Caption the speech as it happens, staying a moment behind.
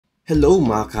Hello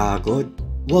mga kahagod!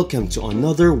 Welcome to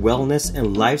another wellness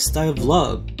and lifestyle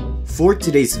vlog. For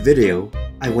today's video,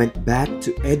 I went back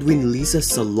to Edwin Lisa's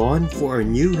salon for a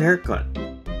new haircut.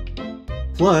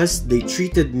 Plus, they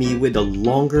treated me with a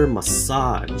longer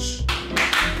massage.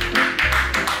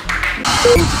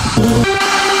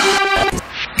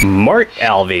 Mark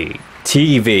Alvee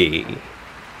TV.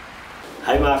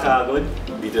 Hi mga kahagod!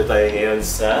 Dito tayo ngayon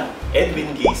sa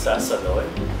Edwin Lisa Salon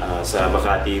sa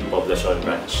Makati, Poblacion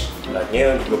branch. At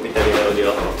ngayon, gupitan nila ulit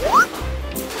ako.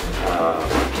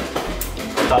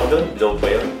 Ang tawag doon? Blow ba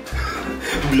yun?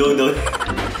 Blow doon?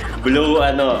 Blow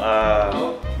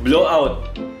out.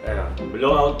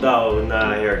 Blow out daw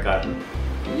na haircut.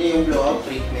 Hindi yung blow out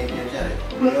treatment yun siya.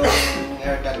 Yung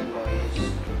haircut mo is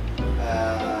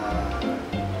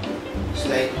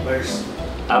slight burst.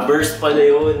 Burst pala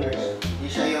yun. Hindi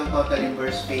siya yung totally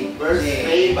burst fade.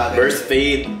 Burst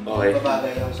fade. Okay.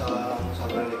 Babagay yung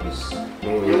sobrang nipis.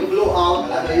 Yung blow out,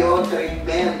 ano yun,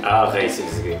 treatment. Okay,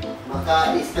 sige.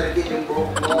 Maka-distribute yung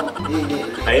buhok mo.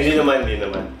 Hindi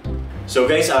naman. So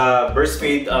guys, burst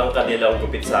fade ang kanilang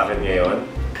gupit sa akin ngayon.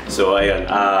 So ayun,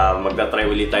 magta-try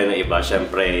ulit tayo ng iba.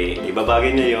 Siyempre,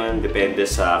 ibabagay niya yun. Depende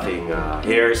sa aking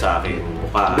hair, sa aking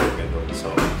mukha, gano'n. So,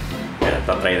 ayan,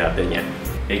 tatry natin yan.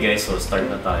 Okay guys, so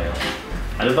start na tayo.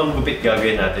 Ano bang gupit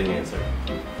gagawin natin ngayon, sir?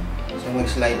 So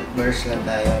mag-slight burst lang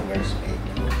tayo, burst fade.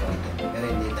 Pero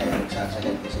hindi tayo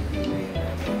magsasagal kasi pino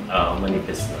yung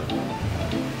manipis na.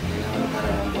 kailangan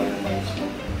karambol ng mais mo.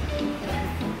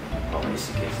 Okay,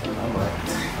 sige. Tama.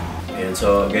 Ayan,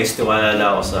 so guys, tiwala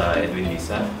na ako sa Edwin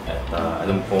Lisa. At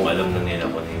alam na nila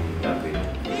kung ano yung gagawin.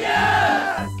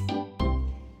 Yeah!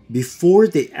 Before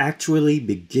they actually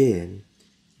begin,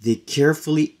 they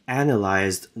carefully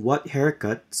analyzed what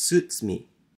haircut suits me.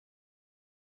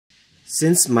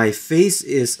 Since my face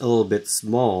is a little bit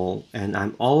small and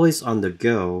I'm always on the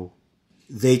go,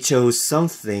 they chose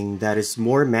something that is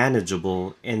more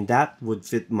manageable and that would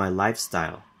fit my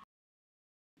lifestyle.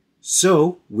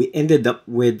 So we ended up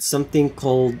with something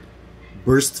called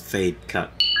burst fade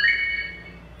cut.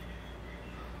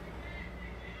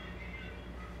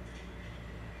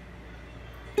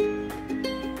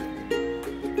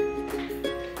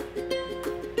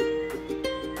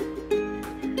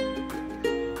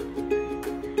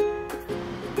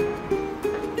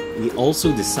 We also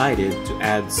decided to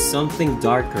add something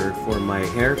darker for my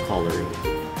hair coloring.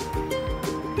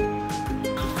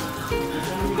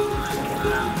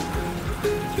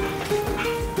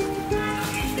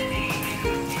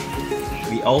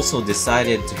 We also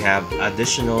decided to have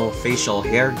additional facial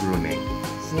hair grooming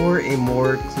for a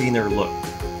more cleaner look.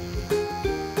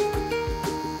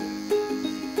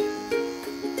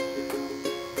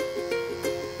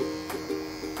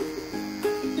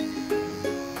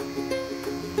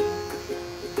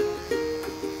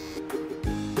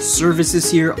 Services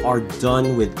here are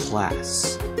done with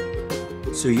class,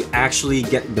 so you actually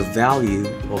get the value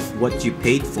of what you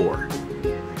paid for.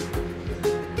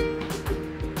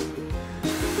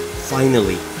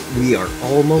 Finally, we are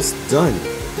almost done.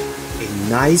 A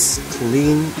nice,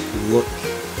 clean look.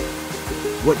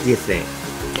 What do you think?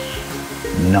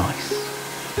 Nice.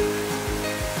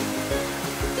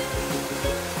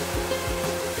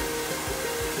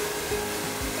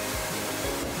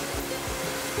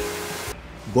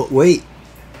 But wait,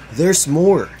 there's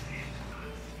more.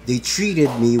 They treated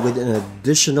me with an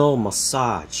additional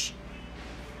massage.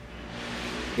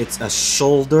 It's a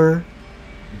shoulder,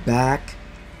 back,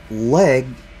 leg,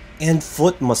 and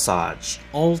foot massage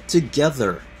all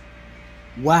together.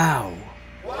 Wow!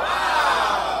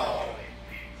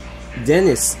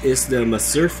 Dennis is the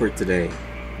masseur for today,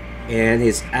 and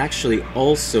he's actually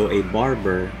also a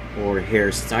barber or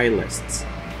hairstylist.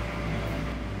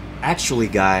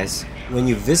 Actually guys, when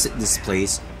you visit this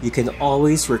place, you can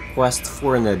always request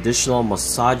for an additional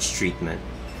massage treatment.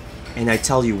 And I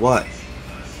tell you what,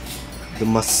 the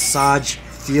massage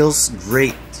feels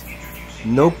great.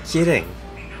 No kidding.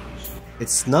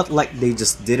 It's not like they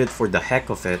just did it for the heck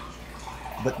of it,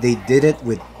 but they did it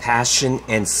with passion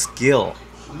and skill.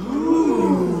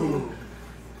 Ooh.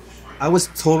 I was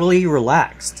totally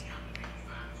relaxed.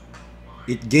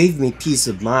 It gave me peace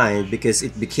of mind because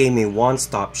it became a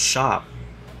one-stop shop.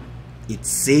 It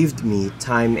saved me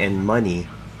time and money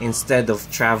instead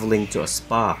of traveling to a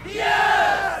spa.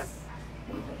 Yes!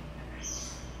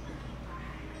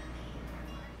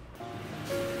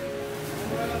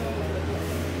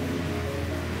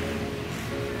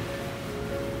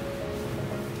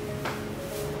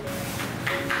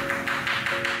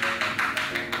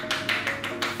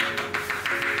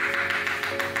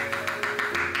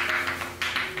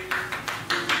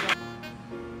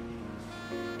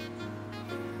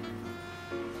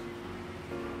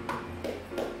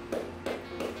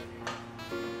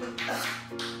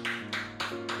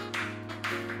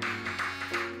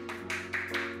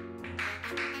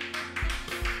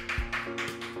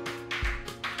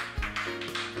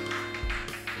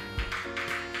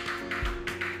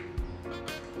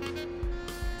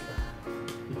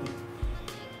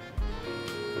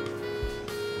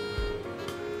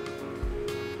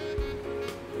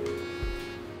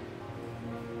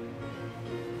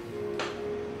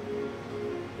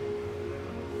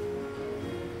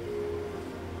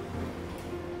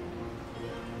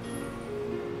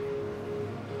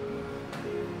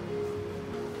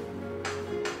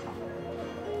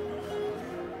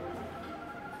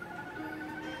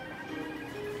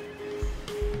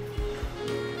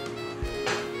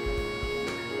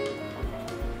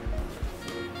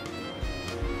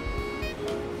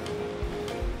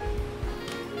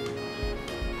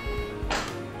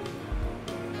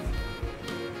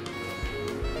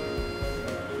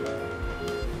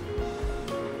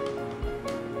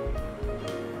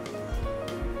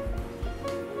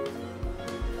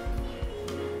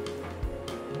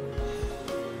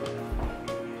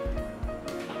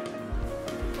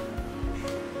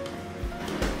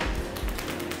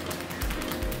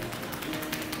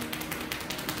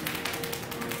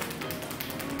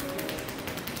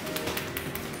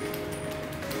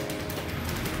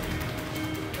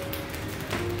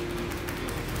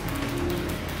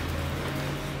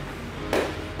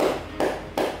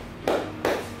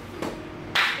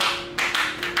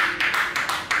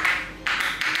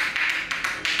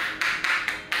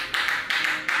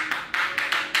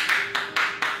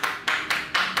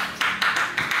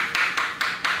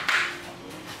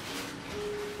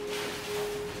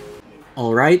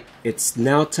 Alright, it's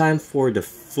now time for the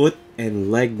foot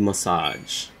and leg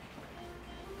massage.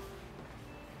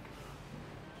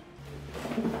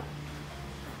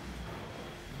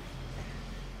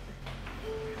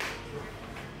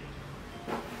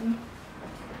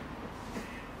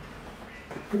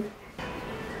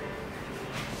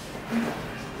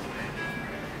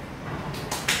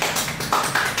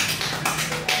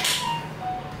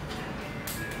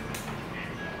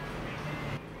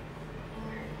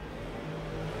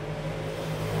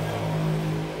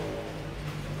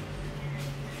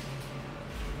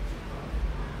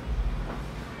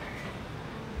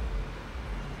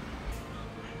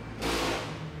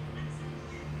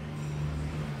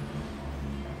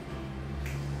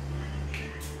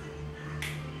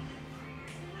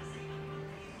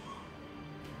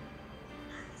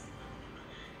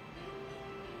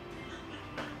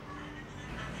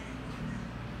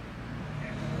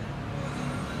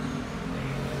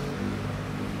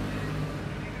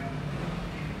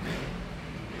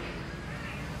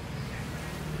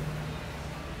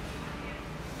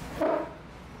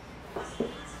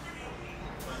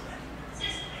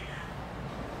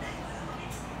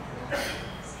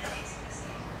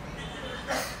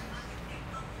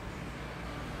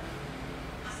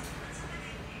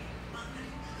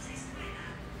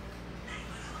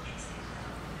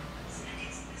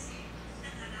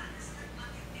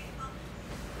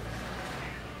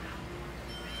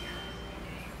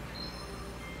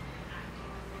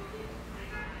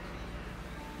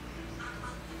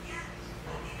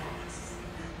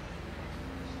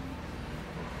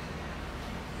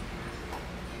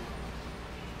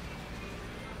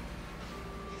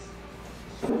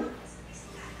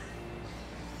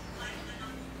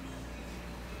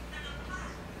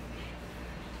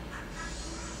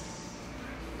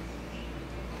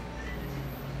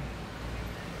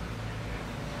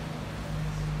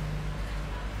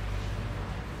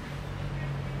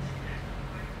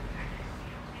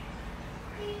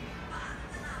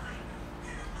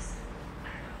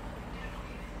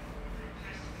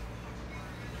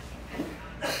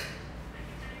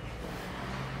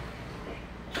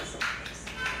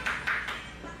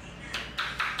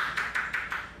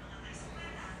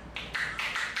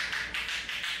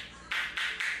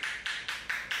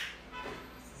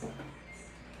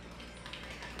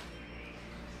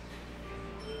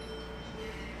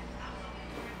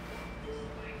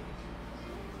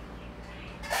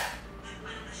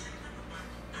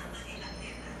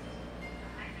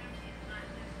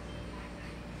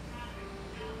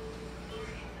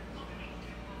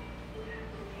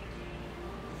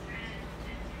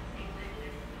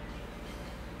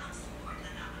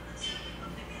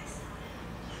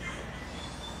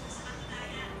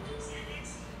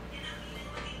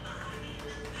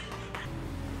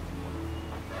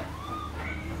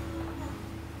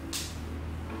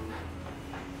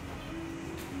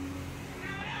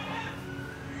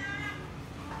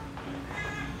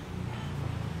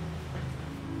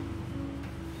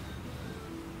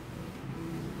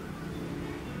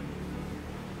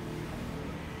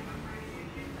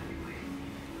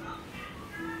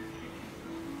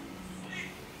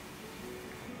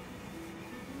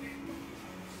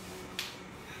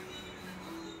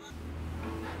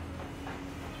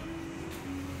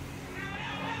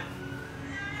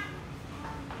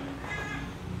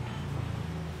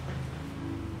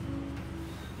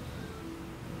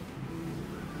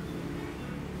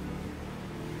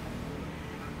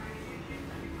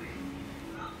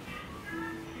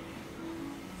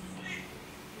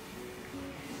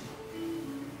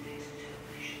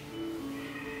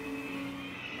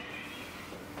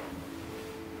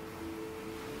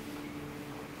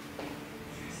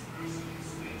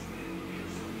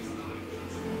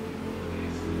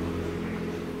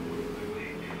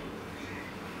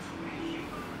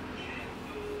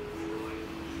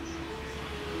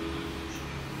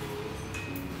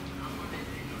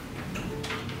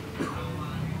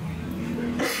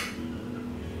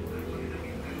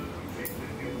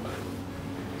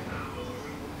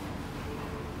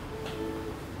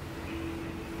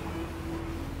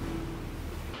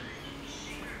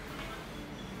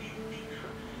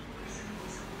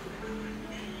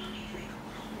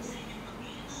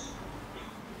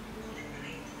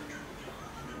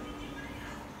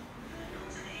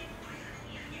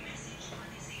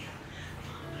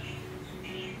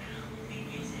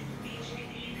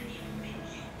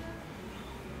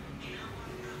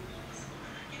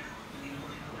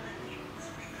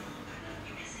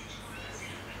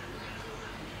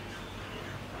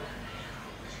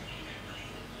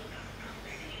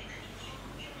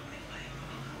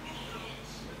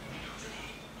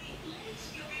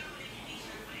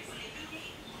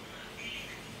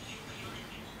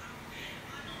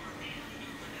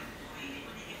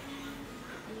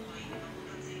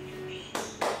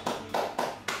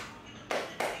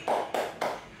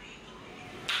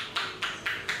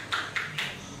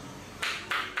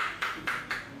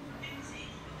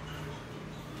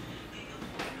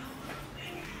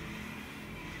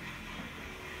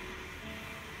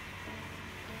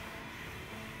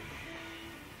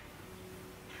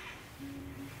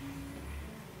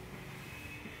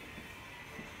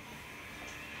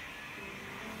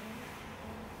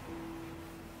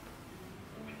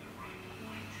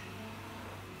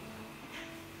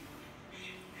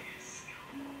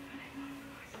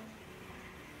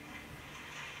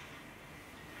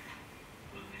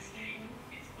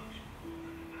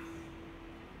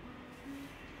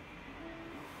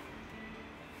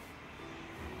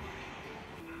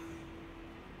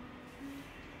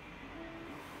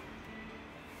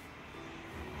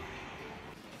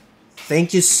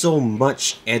 Thank you so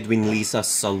much, Edwin Lisa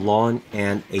Salon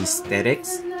and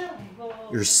Aesthetics.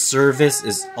 Your service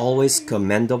is always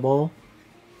commendable,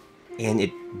 and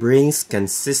it brings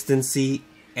consistency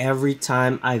every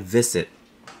time I visit.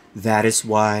 That is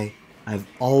why I've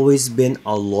always been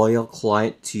a loyal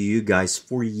client to you guys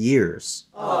for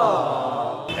years.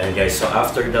 And guys, so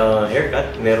after the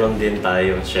haircut, meron din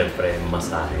tayong syempre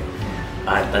masahe.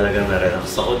 At talagang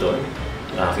na-relax ako doon.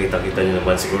 Kita-kita nyo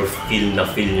naman, siguro feel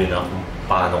nyo na kung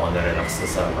paano ka na-relax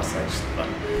sa massage. Diba?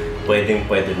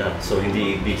 Pwedeng-pwede na. So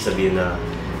hindi ibig sabihin na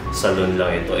salon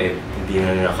lang ito, hindi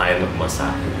na nila kaya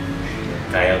magmasahe.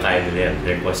 Kaya-kaya nila yan.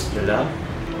 Request nyo lang.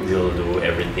 We'll do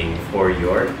everything for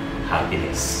your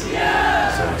happiness.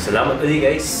 So, salamat ulit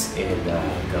guys. And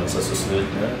hanggang sa susunod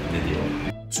na video.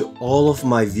 To all of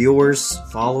my viewers,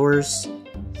 followers,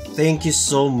 thank you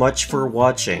so much for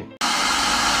watching.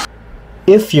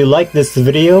 If you like this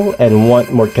video and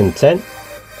want more content,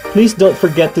 please don't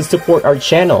forget to support our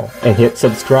channel and hit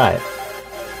subscribe.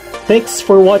 Thanks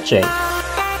for watching.